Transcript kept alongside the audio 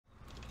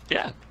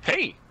Yeah.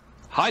 Hey.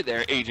 Hi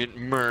there, Agent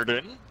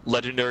Murden.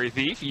 Legendary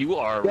thief, you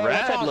are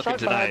rad looking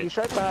tonight.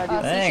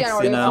 Thanks,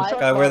 you know,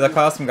 gotta wear the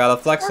costume,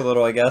 gotta flex a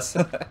little, I guess.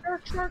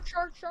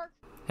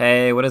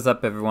 Hey, what is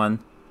up, everyone?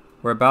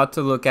 We're about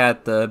to look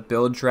at the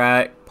Bilge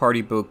Rat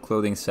Party Boat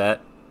clothing set.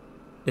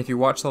 If you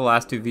watched the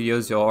last two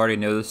videos, you'll already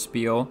know the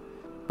spiel,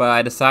 but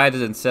I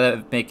decided instead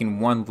of making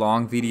one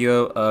long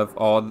video of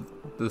all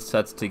the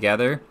sets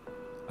together,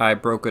 I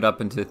broke it up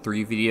into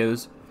 3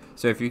 videos.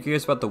 So if you're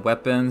curious about the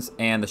weapons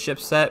and the ship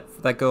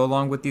set that go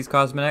along with these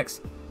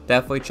cosmetics,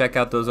 definitely check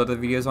out those other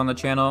videos on the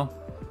channel.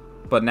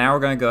 But now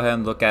we're going to go ahead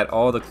and look at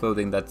all the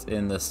clothing that's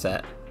in this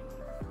set.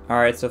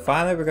 Alright, so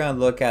finally we're going to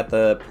look at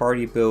the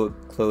Party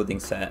Boat clothing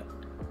set.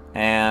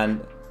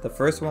 And the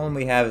first one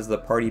we have is the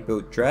Party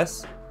Boat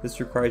dress. This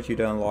requires you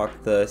to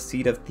unlock the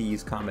Seat of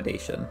Thieves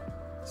combination.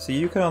 So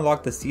you can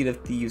unlock the Seat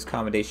of Thieves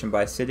combination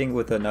by sitting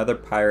with another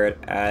pirate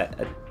at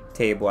a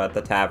table at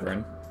the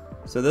tavern.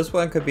 So this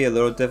one could be a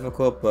little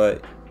difficult,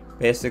 but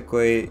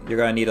basically you're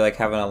going to need to like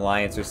have an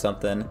alliance or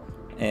something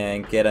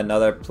and get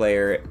another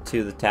player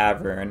to the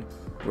tavern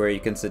where you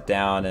can sit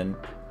down and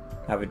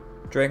have a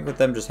drink with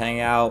them, just hang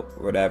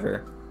out,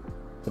 whatever.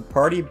 The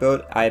Party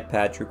Boat eye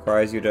patch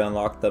requires you to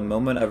unlock the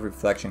Moment of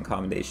Reflection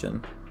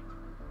combination.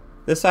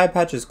 This eye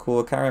patch is cool.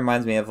 It kind of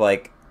reminds me of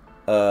like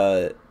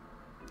a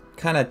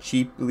kind of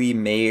cheaply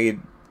made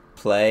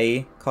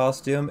play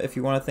costume, if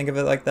you want to think of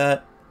it like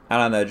that. I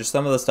don't know, just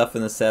some of the stuff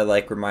in the set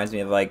like reminds me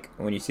of like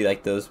when you see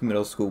like those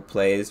middle school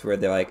plays where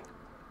they're like,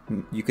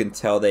 you can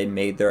tell they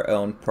made their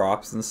own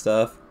props and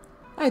stuff.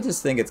 I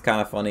just think it's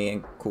kind of funny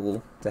and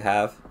cool to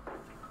have.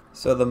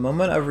 So the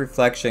Moment of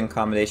Reflection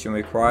combination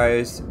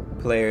requires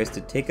players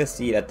to take a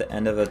seat at the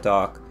end of a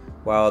dock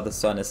while the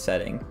sun is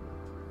setting.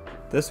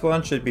 This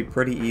one should be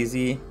pretty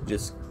easy.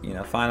 Just, you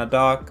know, find a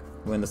dock.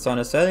 When the sun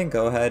is setting,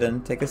 go ahead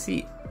and take a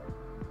seat.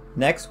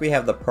 Next we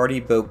have the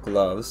Party Boat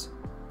gloves.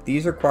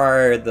 These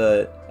require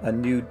a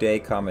New Day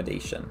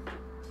combination.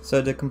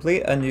 So to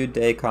complete a New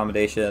Day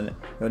combination,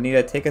 you'll need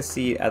to take a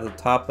seat at the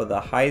top of the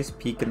highest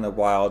peak in the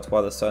wilds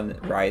while the sun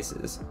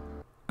rises.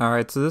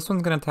 Alright, so this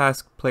one's going to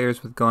task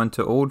players with going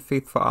to Old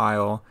Faithful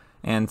Isle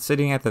and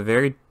sitting at the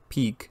very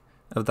peak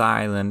of the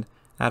island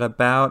at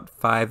about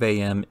 5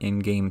 AM in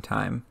game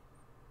time.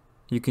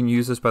 You can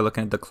use this by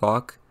looking at the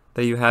clock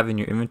that you have in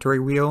your inventory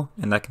wheel,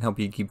 and that can help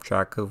you keep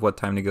track of what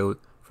time to go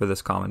for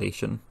this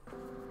combination.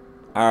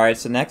 Alright,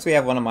 so next we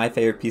have one of my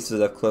favorite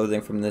pieces of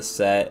clothing from this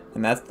set,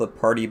 and that's the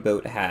Party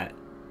Boat hat.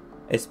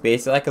 It's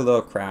basically like a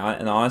little crown,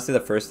 and honestly the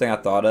first thing I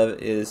thought of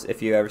is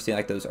if you've ever seen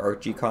like those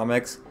Archie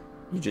comics,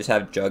 you just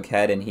have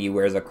Jughead and he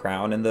wears a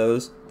crown in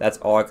those. That's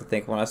all I could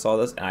think when I saw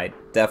this, and I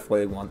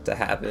definitely want to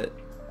have it.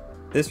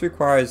 This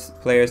requires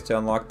players to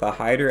unlock the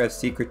Hider of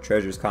Secret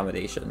Treasures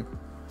combination.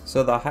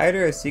 So the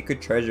Hider of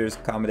Secret Treasures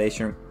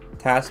combination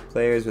tasks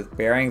players with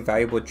burying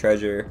valuable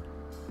treasure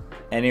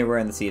anywhere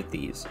in the Sea of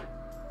Thieves.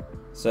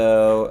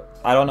 So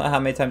I don't know how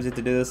many times you have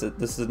to do this.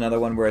 This is another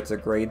one where it's a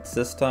grade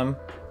system.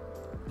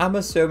 I'm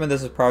assuming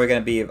this is probably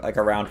going to be like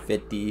around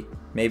 50,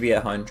 maybe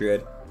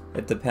 100.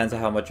 It depends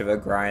on how much of a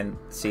grind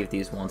Sea of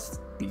Thieves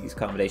wants these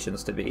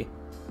combinations to be.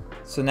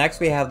 So next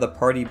we have the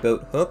Party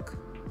Boat hook,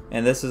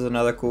 and this is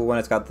another cool one.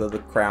 It's got the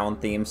crown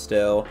theme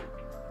still.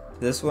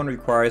 This one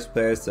requires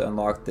players to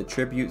unlock the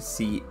Tribute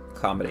Seat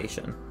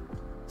combination.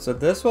 So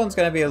this one's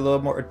going to be a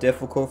little more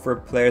difficult for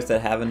players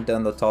that haven't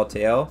done the Tall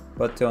Tale,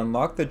 but to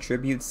unlock the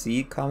Tribute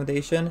Seat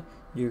combination,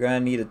 you're going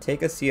to need to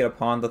take a seat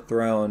upon the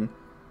throne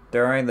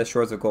during the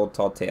Shores of Gold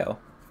Tall Tale.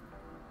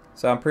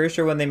 So I'm pretty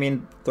sure when they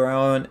mean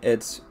throne,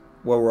 it's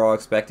what we're all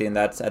expecting.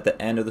 That's at the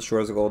end of the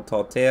Shores of Gold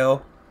Tall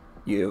Tale.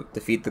 You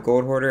defeat the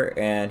Gold Hoarder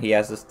and he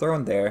has this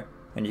throne there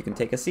and you can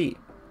take a seat.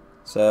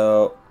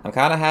 So I'm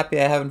kind of happy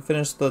I haven't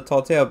finished the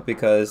Tall Tale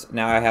because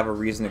now I have a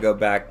reason to go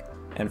back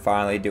and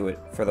finally do it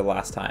for the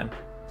last time.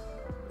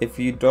 If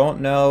you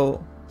don't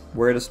know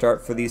where to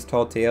start for these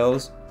Tall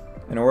Tales,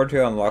 in order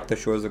to unlock the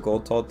Shores of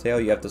Gold Tall Tale,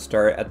 you have to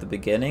start at the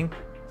beginning.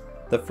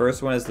 The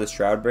first one is the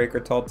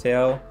Shroudbreaker Tall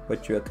Tale,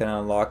 which you can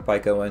unlock by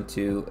going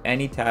to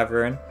any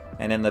tavern,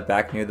 and in the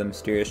back near the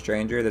Mysterious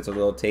Stranger, there's a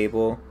little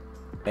table,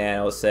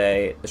 and it will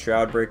say the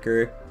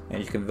Shroudbreaker,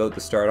 and you can vote to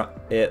start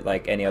it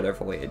like any other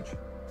voyage.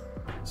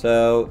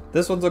 So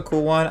this one's a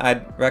cool one.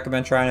 I'd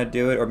recommend trying to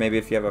do it, or maybe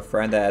if you have a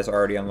friend that has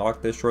already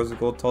unlocked the Shores of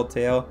Gold Tall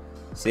Tale,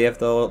 see if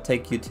they'll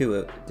take you to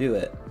it. Do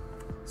it.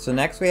 So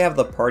next we have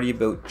the Party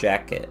Boat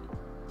jacket.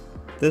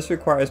 This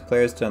requires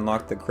players to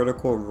unlock the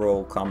Critical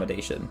Role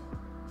combination.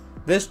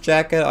 This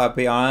jacket, I'll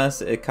be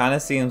honest, it kind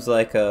of seems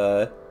like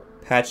a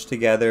patched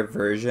together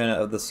version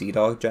of the Sea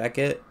Dog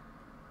jacket,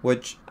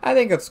 which I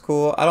think it's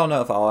cool. I don't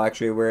know if I'll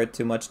actually wear it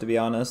too much, to be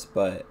honest,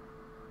 but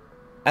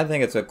I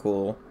think it's a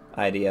cool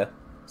idea.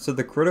 So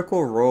the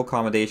Critical Role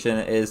combination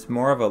is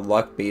more of a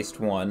luck based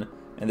one,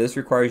 and this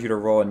requires you to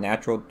roll a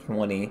natural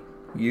 20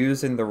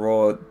 using the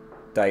roll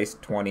dice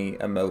 20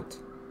 emote.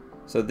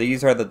 So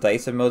these are the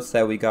dice emotes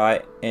that we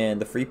got in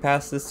the free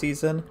pass this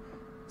season.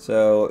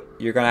 So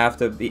you're gonna have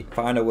to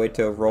find a way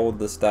to roll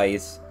this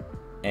dice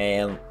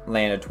and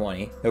land a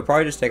 20. It'll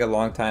probably just take a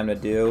long time to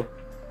do,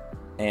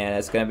 and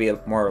it's going to be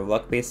a more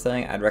luck-based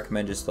thing. I'd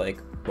recommend just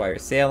like while you're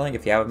sailing,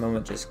 if you have a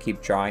moment, just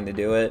keep trying to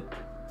do it.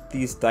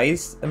 These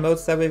dice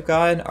emotes that we've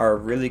gotten are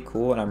really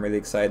cool, and I'm really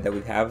excited that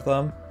we have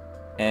them.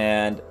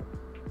 And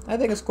I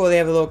think it's cool they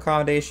have a little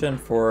accommodation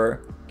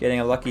for getting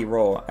a lucky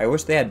roll. I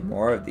wish they had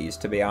more of these,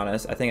 to be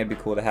honest. I think it'd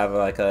be cool to have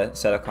like a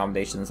set of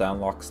accommodations that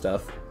unlock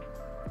stuff.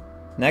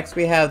 Next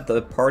we have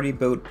the Party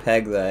Boat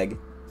peg leg.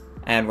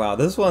 And wow,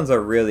 this one's a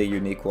really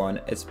unique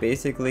one. It's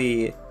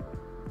basically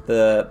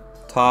the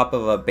top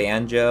of a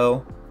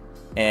banjo,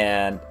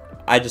 and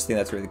I just think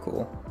that's really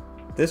cool.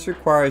 This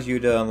requires you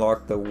to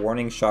unlock the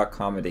warning shot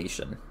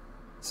accommodation.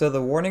 So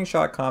the warning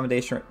shot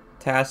accommodation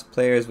tasks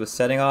players with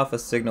setting off a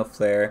signal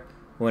flare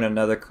when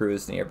another crew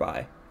is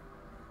nearby.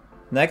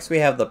 Next we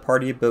have the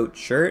Party Boat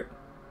shirt.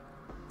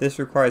 This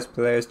requires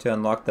players to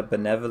unlock the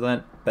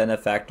Benevolent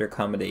Benefactor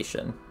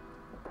accommodation.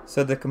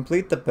 So to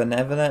complete the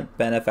Benevolent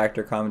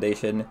Benefactor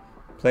accommodation,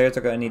 players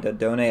are going to need to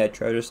donate a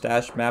treasure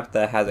stash map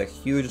that has a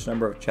huge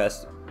number of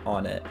chests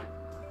on it.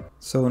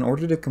 So in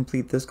order to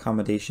complete this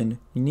accommodation,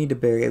 you need to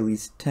bury at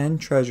least 10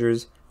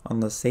 treasures on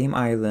the same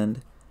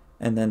island,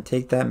 and then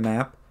take that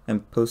map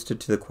and post it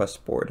to the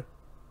quest board.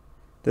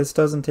 This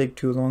doesn't take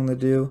too long to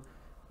do,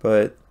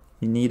 but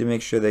you need to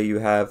make sure that you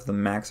have the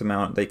max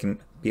amount that can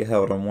be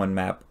held on one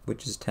map,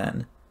 which is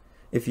 10.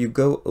 If you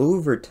go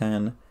over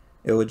 10,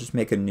 it will just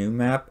make a new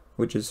map,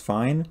 which is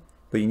fine,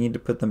 but you need to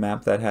put the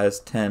map that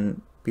has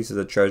 10 pieces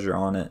of treasure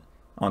on it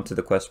onto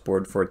the quest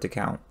board for it to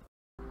count.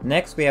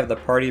 Next we have the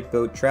Party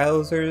Boat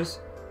trousers.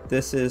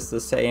 This is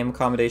the same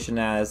accommodation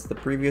as the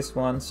previous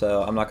one,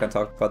 so I'm not going to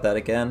talk about that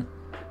again,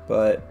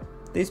 but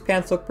these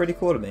pants look pretty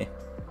cool to me.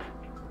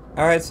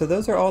 Alright, so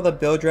those are all the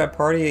Bilge Rat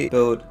Party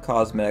Boat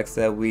cosmetics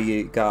that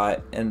we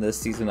got in this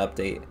season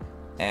update,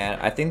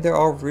 and I think they're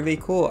all really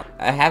cool.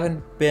 I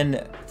haven't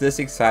been this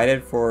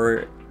excited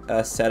for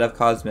a set of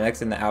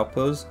cosmetics in the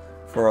outpost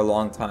for a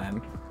long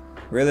time.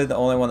 Really the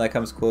only one that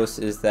comes close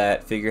is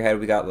that figurehead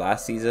we got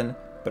last season,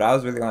 but I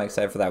was really only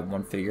excited for that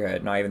one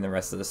figurehead, not even the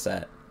rest of the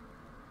set.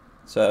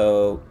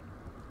 So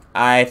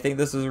I think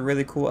this is a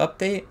really cool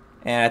update,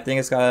 and I think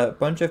it's got a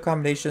bunch of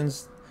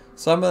combinations.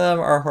 Some of them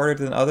are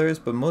harder than others,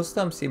 but most of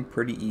them seem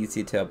pretty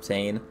easy to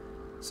obtain.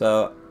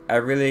 So I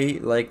really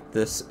like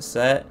this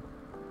set,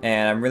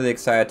 and I'm really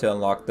excited to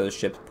unlock those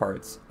ship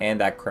parts and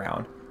that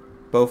crown.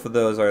 Both of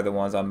those are the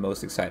ones I'm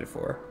most excited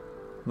for.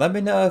 Let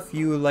me know if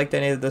you liked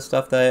any of the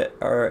stuff that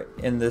are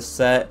in this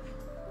set,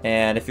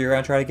 and if you're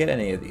going to try to get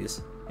any of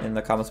these in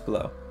the comments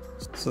below.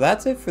 So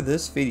that's it for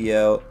this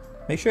video.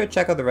 Make sure to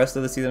check out the rest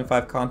of the Season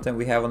 5 content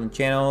we have on the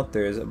channel.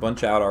 There's a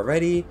bunch out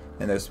already,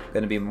 and there's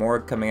going to be more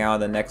coming out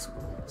in the next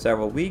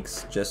several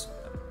weeks. Just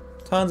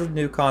tons of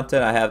new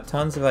content. I have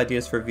tons of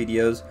ideas for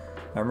videos.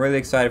 I'm really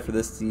excited for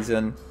this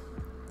season.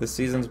 This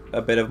season's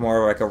a bit of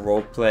more like a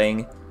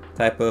role-playing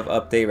type of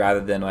update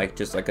rather than like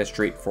just like a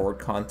straightforward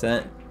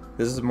content.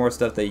 This is more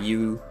stuff that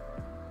you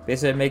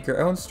basically make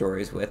your own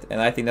stories with,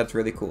 and I think that's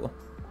really cool.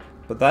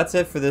 But that's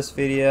it for this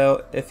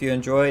video. If you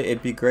enjoyed,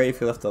 it'd be great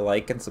if you left a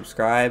like and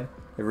subscribe.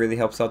 It really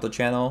helps out the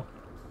channel.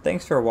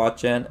 Thanks for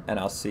watching, and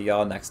I'll see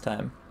y'all next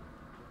time.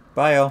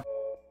 Bye y'all.